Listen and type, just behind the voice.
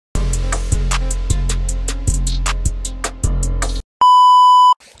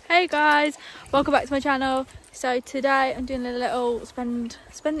Hey guys, welcome back to my channel. So today I'm doing a little spend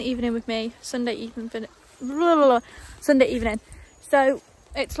the evening with me, Sunday evening. So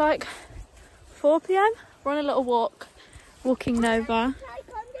it's like 4 p.m. We're on a little walking Nova.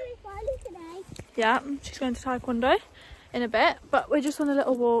 Yeah, she's going to taekwondo in a bit, but we're just on a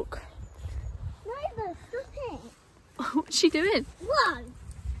little walk. Nova, stop it. What's she doing? What?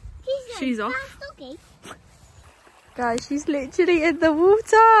 She's off. Guys, she's literally in the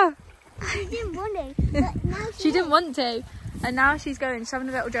water. She didn't want to, but now She didn't want to, and now she's going. She's having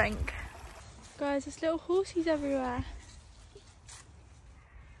a little drink. Guys, there's little horsies everywhere.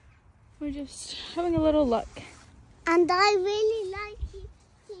 We're just having a little look. And I really like it.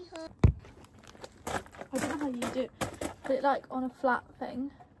 I don't know how you do it. Put it like on a flat thing.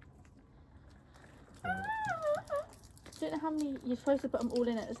 I don't know how many you're supposed to put them all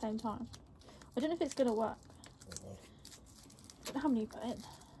in at the same time. I don't know if it's gonna work. I don't know how many you put in.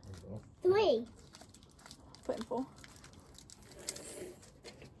 3. Put in 4.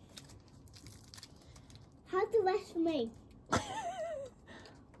 How's the rest for me? Do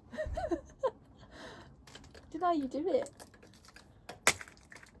you know how you do it?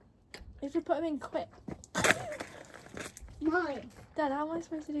 You have to put them in quick. Mine. Dad, how am I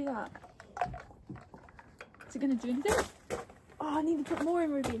supposed to do that? Is it going to do anything? Oh, I need to put more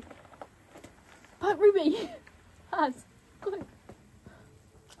in, Ruby. Put Ruby. Has. Quick.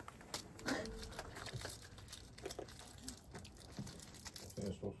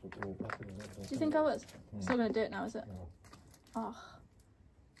 Do you think I was? It's not going to do it now, is it? No. Oh.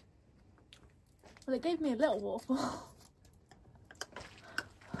 Well, it gave me a little waffle.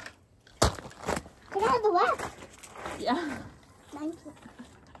 Can I have the rest? Yeah. Thank you.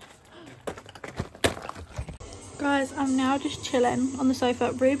 Guys, I'm now just chilling on the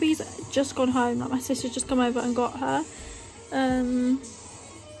sofa. Ruby's just gone home. Like, my sister's just come over and got her. I'm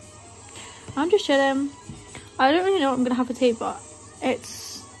just chilling. I don't really know what I'm gonna have for tea, but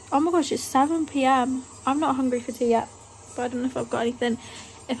it's, oh my gosh, it's 7 p.m. I'm not hungry for tea yet, but I don't know if I've got anything.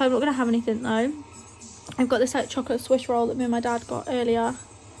 If I'm not gonna have anything though, I've got this like chocolate Swiss roll that me and my dad got earlier,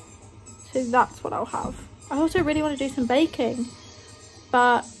 so that's what I'll have. I also really want to do some baking,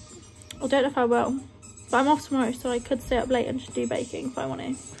 but I don't know if I will. But I'm off tomorrow, so I could stay up late and just do baking if I want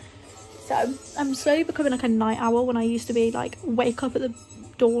to. So I'm slowly becoming like a night owl when I used to be like wake up at the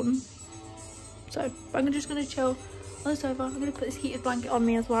dawn. So I'm just gonna chill on the sofa. I'm gonna put this heated blanket on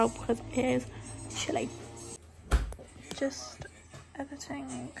me as well because it is chilly. Just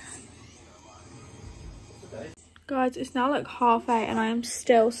editing. Guys, it's now like 8:30 and I am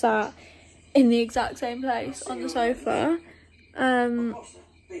still sat in the exact same place on the sofa.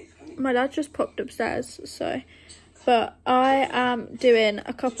 My dad just popped upstairs, so, but I am doing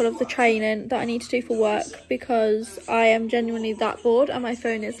a couple of the training that I need to do for work because I am genuinely that bored and my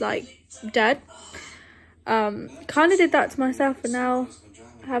phone is like dead. Kind of did that to myself, and now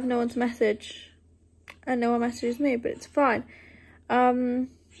I have no one to message and no one messages me, but it's fine. I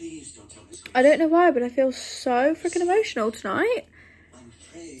don't know why, but I feel so freaking emotional tonight,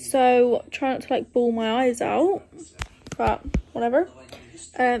 so try not to like bawl my eyes out, but whatever.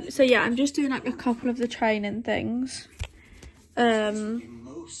 So yeah, I'm just doing like a couple of the training things, and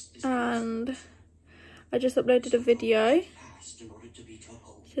I just uploaded a video,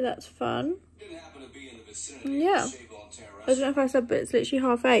 so that's fun. Yeah, I don't know if I said, but it's literally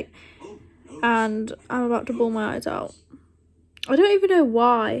 8:30 and I'm about to bawl my eyes out. I don't even know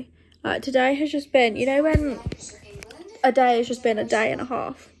why. Like, today has just been, you know when a day has just been a day and a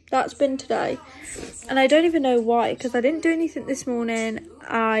half? That's been today, and I don't even know why, because I didn't do anything this morning.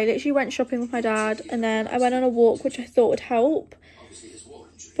 I literally went shopping with my dad, and then I went on a walk, which I thought would help,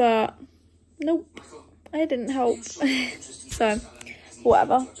 but nope, it didn't help. So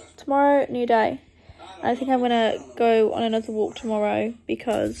whatever, tomorrow new day. I think I'm gonna go on another walk tomorrow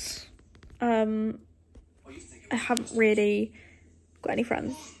because I haven't really got any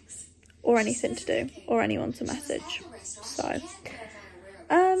friends or anything to do or anyone to message, so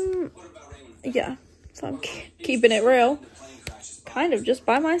yeah, so I'm keeping it real, kind of just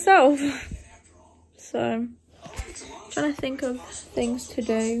by myself. So trying to think of things to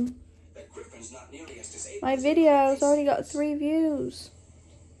do. My video's already got 3 views.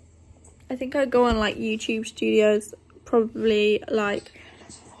 I think I go on like YouTube Studios probably like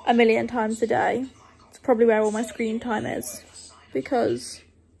a million times a day. It's probably where all my screen time is because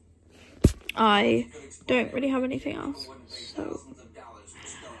I don't really have anything else. So,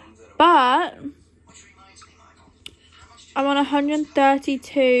 but I'm on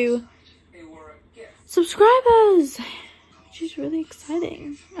 132 subscribers, which is really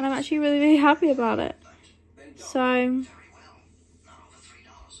exciting, and I'm actually really happy about it. So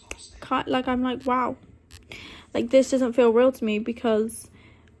I'm like, wow, like this doesn't feel real to me, because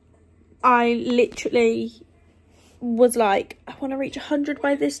I literally was like, I want to reach 100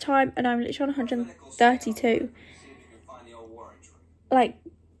 by this time, and I'm literally on 132. Like,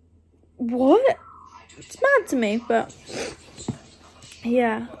 what? It's mad to me. But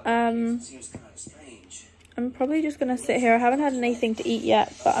yeah, I'm probably just gonna sit here. I haven't had anything to eat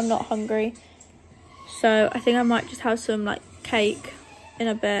yet, but I'm not hungry, so I think I might just have some like cake in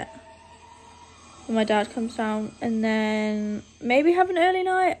a bit when my dad comes down, and then maybe have an early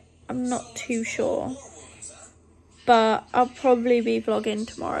night. I'm not too sure, but I'll probably be vlogging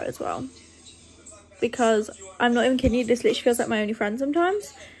tomorrow as well, because I'm not even kidding you, this literally feels like my only friend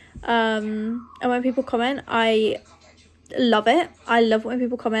sometimes. And when people comment, I love it. I love when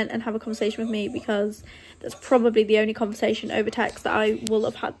people comment and have a conversation with me, because that's probably the only conversation over text that I will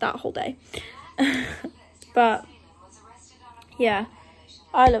have had that whole day. But yeah,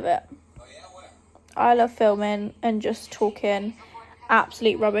 I love it. I love filming and just talking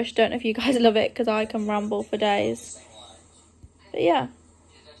absolute rubbish. Don't know if you guys love it, because I can ramble for days. But yeah,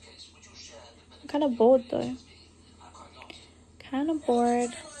 I'm kind of bored though. Kind of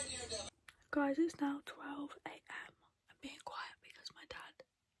bored. Guys, it's now 12 a.m. I'm being quiet because my dad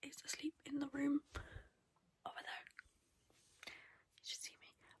is asleep in the room over there. You should see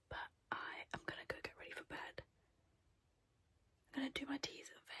me. But I am gonna go get ready for bed. I'm gonna do my teeth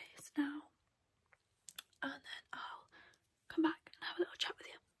and face now, and then I'll come back and have a little chat with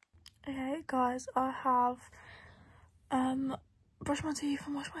you. Okay guys, I have brushed my teeth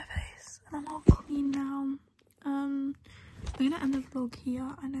and washed my face, and I'm all clean now. I'm gonna end the vlog here.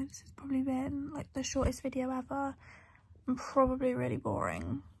 I know this has probably been like the shortest video ever and probably really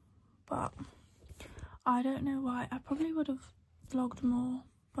boring, but I don't know why. I probably would have vlogged more,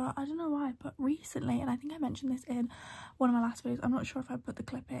 but I don't know why. But recently, and I think I mentioned this in one of my last videos, I'm not sure if I put the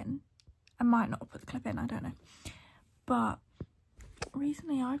clip in. I might not have put the clip in, I don't know. But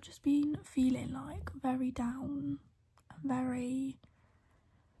recently I've just been feeling like very down, very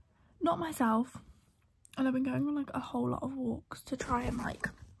not myself, and I've been going on like a whole lot of walks to try and like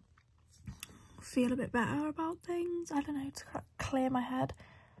feel a bit better about things. I don't know, to clear my head,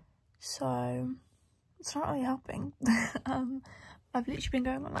 so it's not really helping. I've literally been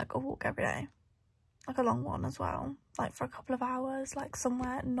going on like a walk every day, like a long one as well, like for a couple of hours, like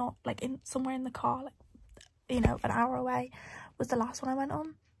somewhere, not like somewhere in the car, like, you know, an hour away was the last one I went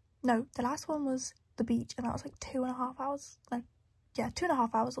on. No, the last one was the beach, and that was like 2.5 hours, like, yeah,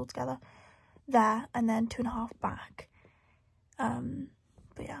 2.5 hours altogether there, and then 2.5 back.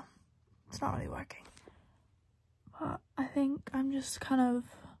 But yeah, it's not really working. But I think I'm just kind of,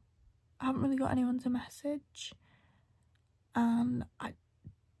 I haven't really got anyone to message, and I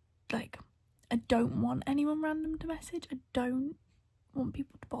don't want anyone random to message. I don't want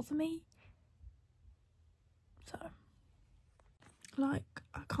people to bother me. So, like,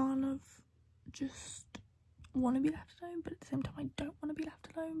 I kind of just want to be left alone, but at the same time I don't want to be left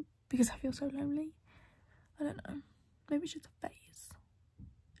alone because I feel so lonely. I don't know. Maybe it's just a phase.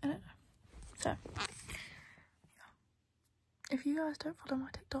 I don't know. So, yeah. If you guys don't follow my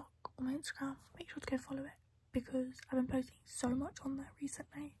TikTok or my Instagram, make sure to go follow it, because I've been posting so much on there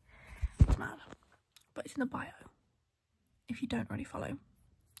recently. It's mad. But it's in the bio if you don't already follow.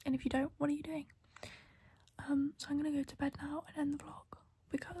 And if you don't, what are you doing? So I'm gonna go to bed now and end the vlog,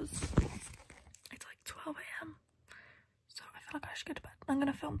 because it's like 12 a.m. so I feel like I should go to bed. I'm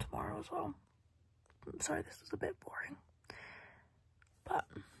gonna film tomorrow as well. I'm sorry this was a bit boring, but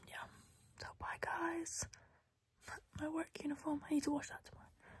yeah. So bye guys. My work uniform, I need to wash that tomorrow.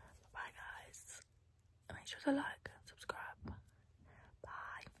 Bye guys. Make sure to like,